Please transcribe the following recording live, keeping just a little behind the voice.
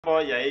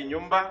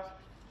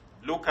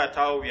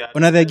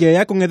Onathengia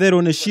ya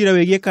ung'etheirwo ni ciira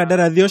wigie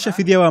kandarathi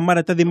ucabithia wa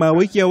maratathi ma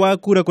wuikia wa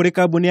kura kuri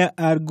kambuni ya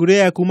Al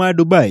kuma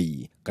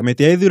Dubai.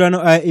 Kamiti ya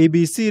ithurano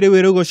IEBC riu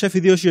irugo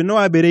ucabithia ucio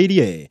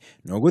niwambiriirie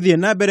na uguthii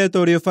nambere ta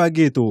uria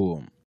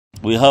ubangitwo.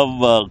 We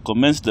have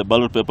commenced the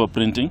ballot paper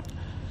printing.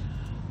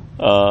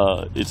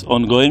 It's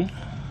ongoing.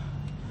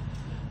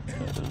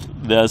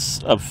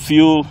 There's a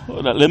few,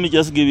 let me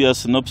just give you a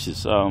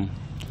synopsis.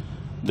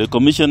 The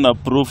commission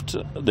approved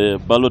the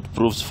ballot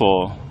proofs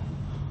for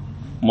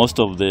most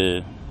of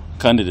the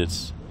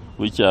candidates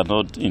which are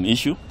not in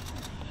issue.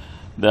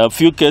 There are a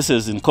few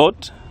cases in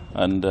court,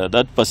 and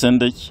that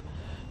percentage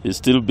is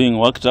still being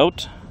worked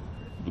out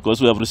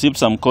because we have received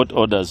some court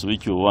orders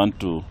which we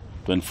want to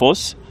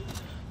enforce.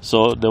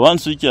 So the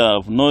ones which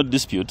have no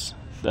disputes,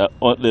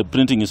 the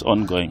printing is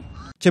ongoing.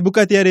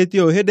 Chebukati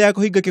aretio hende ya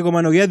kuhinga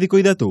kigomano gya thiku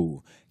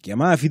ithatu kia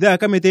maabitha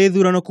kamiti ya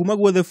ithurano kuma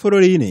guothe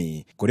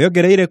bururi-ini kuria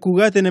ongereire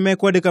kuga ati ni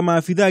mekwandika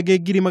maabitha angi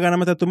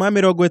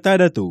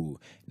 360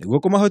 niguo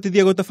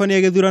kumahotithia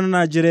gutabania githurano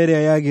na njira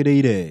iria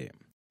yagiriire.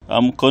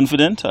 I'm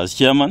confident as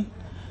chairman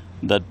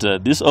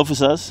that these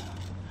officers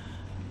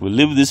will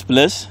leave this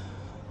place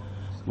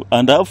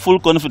and I have full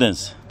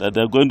confidence that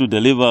they are going to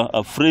deliver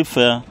a free,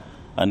 fair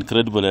and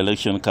credible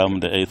election come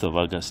the 8th of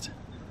August.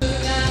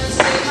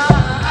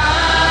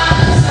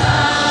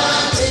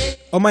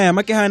 Omaya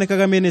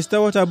makihanikaga minister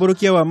wa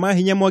taburukia wa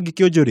mahinya Mwangi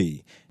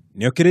Kiunjuri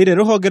ni okiriire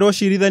ruhonge rwa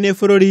cirithania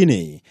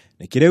bururi-ini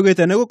ni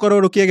kiriugite ni gukorwo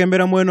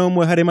rukiegemera mwena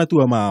umwe hari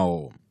matua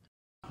mao.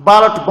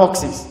 Ballot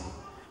boxes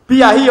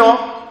pia hiyo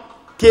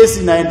kesi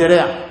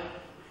inaendelea,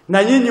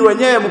 na nyinyi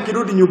wenyewe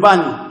mkirudi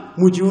nyumbani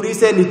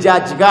mjiulize ni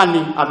judge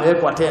gani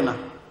amewekwa tena.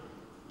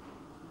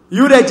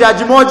 Yule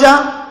judge moja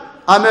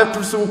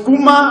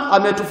ametusukuma,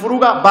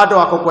 ametufuruga, bado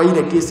wako kwa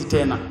ile kesi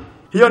tena.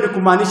 Hiyo ni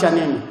kumaanisha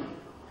nini?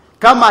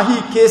 Kama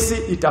hii kesi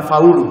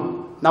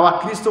itafaulu, na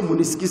Wakristo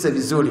munisikize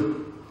vizuri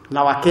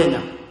na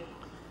Wakenya,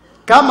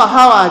 kama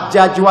hawa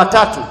judge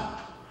watatu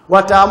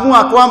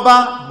wataamua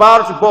kwamba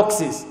ballot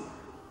boxes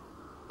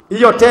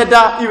hiyo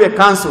tenda iwe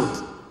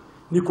cancelled,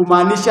 ni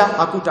kumaanisha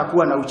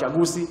hakutakuwa na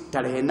uchaguzi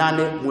tarehe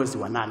 8 mwezi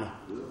wa 8.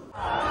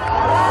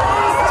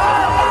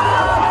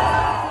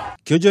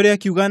 Kiunjuri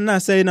akiuga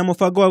nase na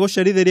mubango wa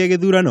gucarithiria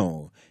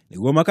githurano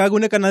niguo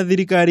makaguneka na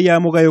thirikari ya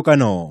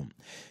mugayukano.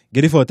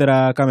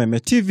 Ngiribotera Kameme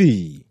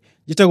TV,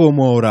 jitagwo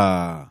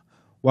Mwaura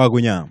wa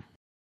Gunya.